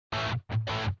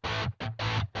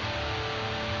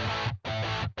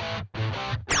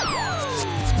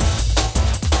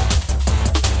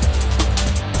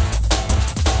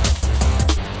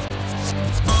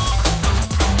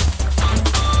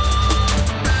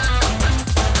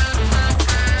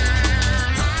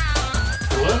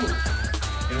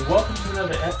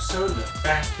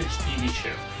TV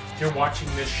show. If you're watching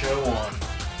this show on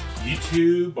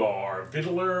YouTube or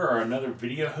Vidler or another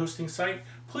video hosting site,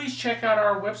 please check out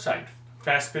our website,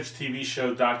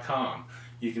 fastpitchtvshow.com.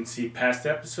 You can see past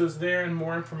episodes there and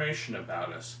more information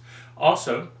about us.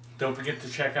 Also, don't forget to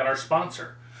check out our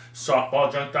sponsor,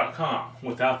 softballjunk.com.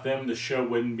 Without them, the show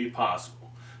wouldn't be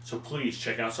possible. So please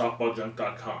check out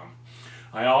softballjunk.com.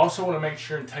 I also want to make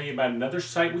sure and tell you about another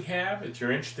site we have. If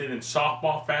you're interested in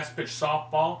softball, fast pitch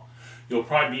softball, you'll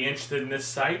probably be interested in this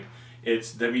site.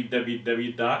 It's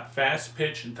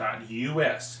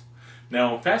www.fastpitch.us.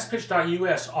 Now, on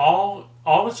fastpitch.us, all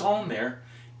that's on there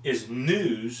is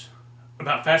news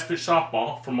about fast pitch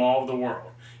softball from all over the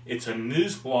world. It's a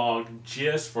news blog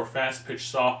just for fast pitch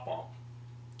softball.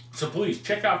 So please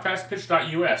check out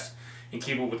fastpitch.us and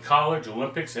keep it with college,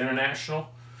 Olympics, international,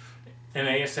 and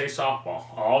ASA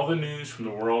softball. All the news from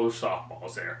the world of softball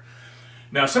is there.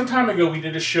 Now, some time ago we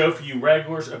did a show for you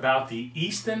regulars about the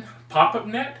Jugs Pop Up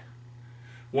Net.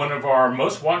 One of our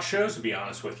most watched shows, to be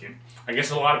honest with you. I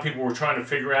guess a lot of people were trying to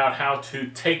figure out how to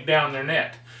take down their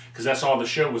net, because that's all the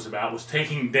show was about, was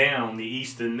taking down the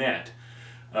Jugs net.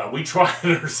 We tried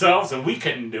it ourselves and we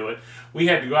couldn't do it. We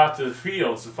had to go out to the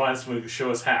fields to find someone who could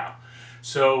show us how.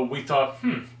 So we thought,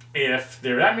 if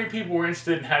there are that many people who are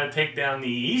interested in how to take down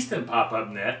the Jugs Pop Up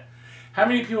Net, how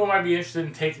many people might be interested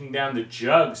in taking down the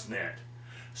Jugs net?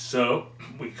 So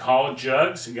we called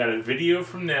Jugs and got a video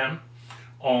from them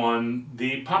on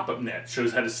the pop-up net.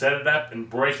 Shows how to set it up and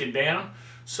break it down.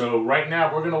 So right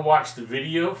now we're going to watch the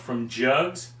video from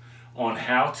Jugs on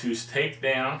how to set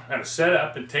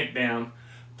up and take down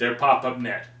their pop-up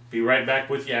net. Be right back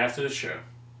with you after the show.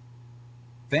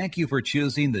 Thank you for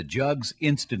choosing the Jugs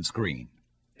Instant Screen.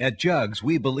 At Jugs,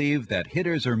 we believe that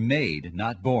hitters are made,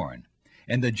 not born.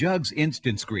 And the Jugs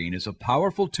Instant Screen is a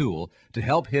powerful tool to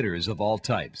help hitters of all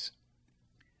types.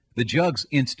 The Jugs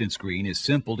Instant Screen is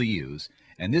simple to use,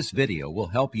 and this video will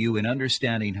help you in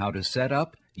understanding how to set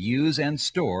up, use, and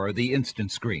store the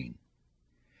Instant Screen.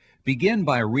 Begin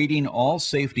by reading all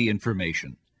safety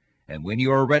information, and when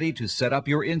you are ready to set up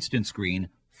your Instant Screen,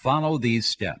 follow these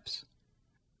steps.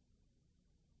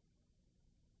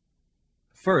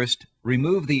 First,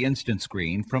 remove the Instant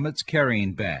Screen from its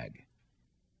carrying bag.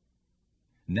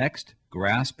 Next,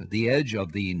 grasp the edge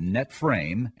of the net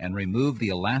frame and remove the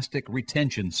elastic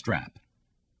retention strap.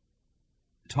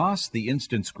 Toss the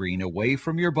Instant Screen away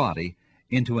from your body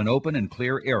into an open and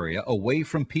clear area away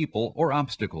from people or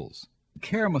obstacles.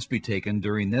 Care must be taken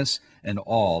during this and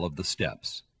all of the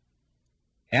steps.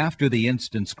 After the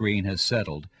Instant Screen has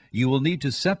settled, you will need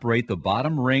to separate the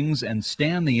bottom rings and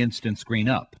stand the Instant Screen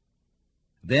up.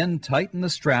 Then tighten the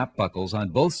strap buckles on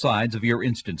both sides of your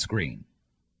Instant Screen.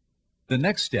 The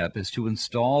next step is to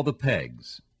install the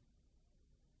pegs.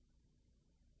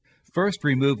 First,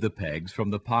 remove the pegs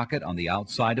from the pocket on the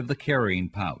outside of the carrying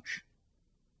pouch.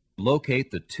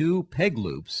 Locate the two peg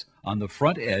loops on the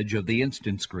front edge of the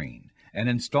Instant Screen and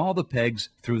install the pegs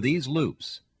through these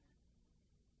loops.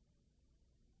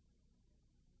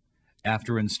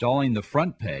 After installing the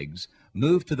front pegs,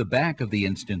 move to the back of the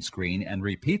Instant Screen and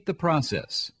repeat the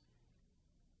process.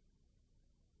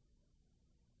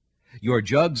 Your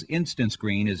Jugs Instant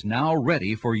Screen is now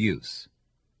ready for use.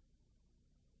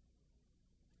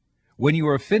 When you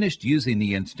are finished using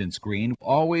the Instant Screen,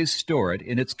 always store it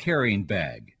in its carrying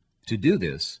bag. To do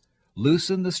this,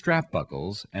 loosen the strap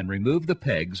buckles and remove the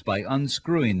pegs by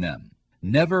unscrewing them.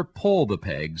 Never pull the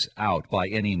pegs out by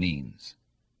any means.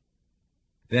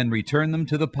 Then return them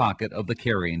to the pocket of the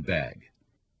carrying bag.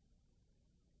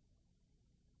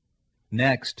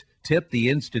 Next, tip the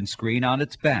Instant Screen on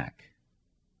its back.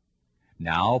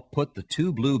 Now put the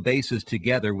two blue bases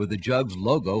together with the Jugs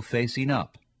logo facing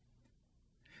up.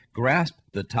 Grasp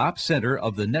the top center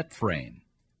of the net frame.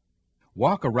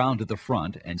 Walk around to the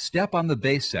front and step on the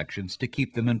base sections to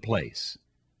keep them in place.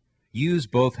 Use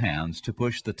both hands to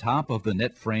push the top of the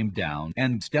net frame down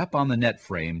and step on the net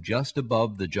frame just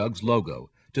above the Jugs logo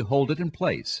to hold it in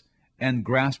place, and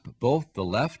grasp both the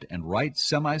left and right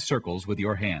semicircles with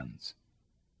your hands.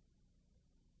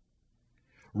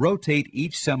 Rotate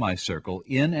each semicircle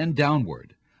in and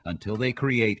downward until they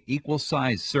create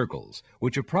equal-sized circles,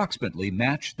 which approximately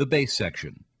match the base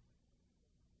section.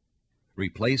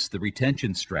 Replace the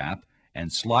retention strap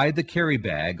and slide the carry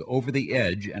bag over the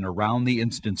edge and around the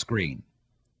Instant Screen.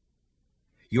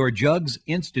 Your Jugs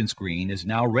Instant Screen is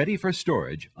now ready for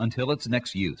storage until its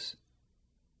next use.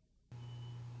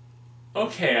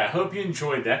 Okay, I hope you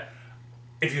enjoyed that.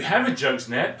 If you have a Jugs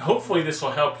net, hopefully this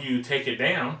will help you take it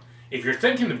down. If you're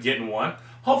thinking of getting one,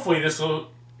 hopefully this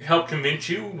will help convince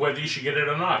you whether you should get it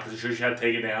or not, because it shows you how to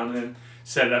take it down and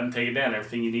set it up and take it down,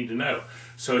 everything you need to know.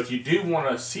 So if you do want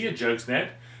to see a Jugs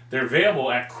net, They're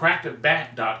available at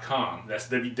crackedbat.com. That's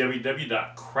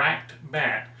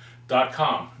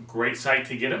www.crackedbat.com. Great site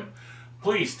to get them.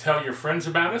 Please tell your friends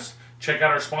about us. Check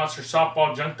out our sponsor,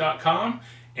 softballjunk.com,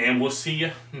 and we'll see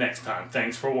you next time.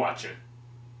 Thanks for watching.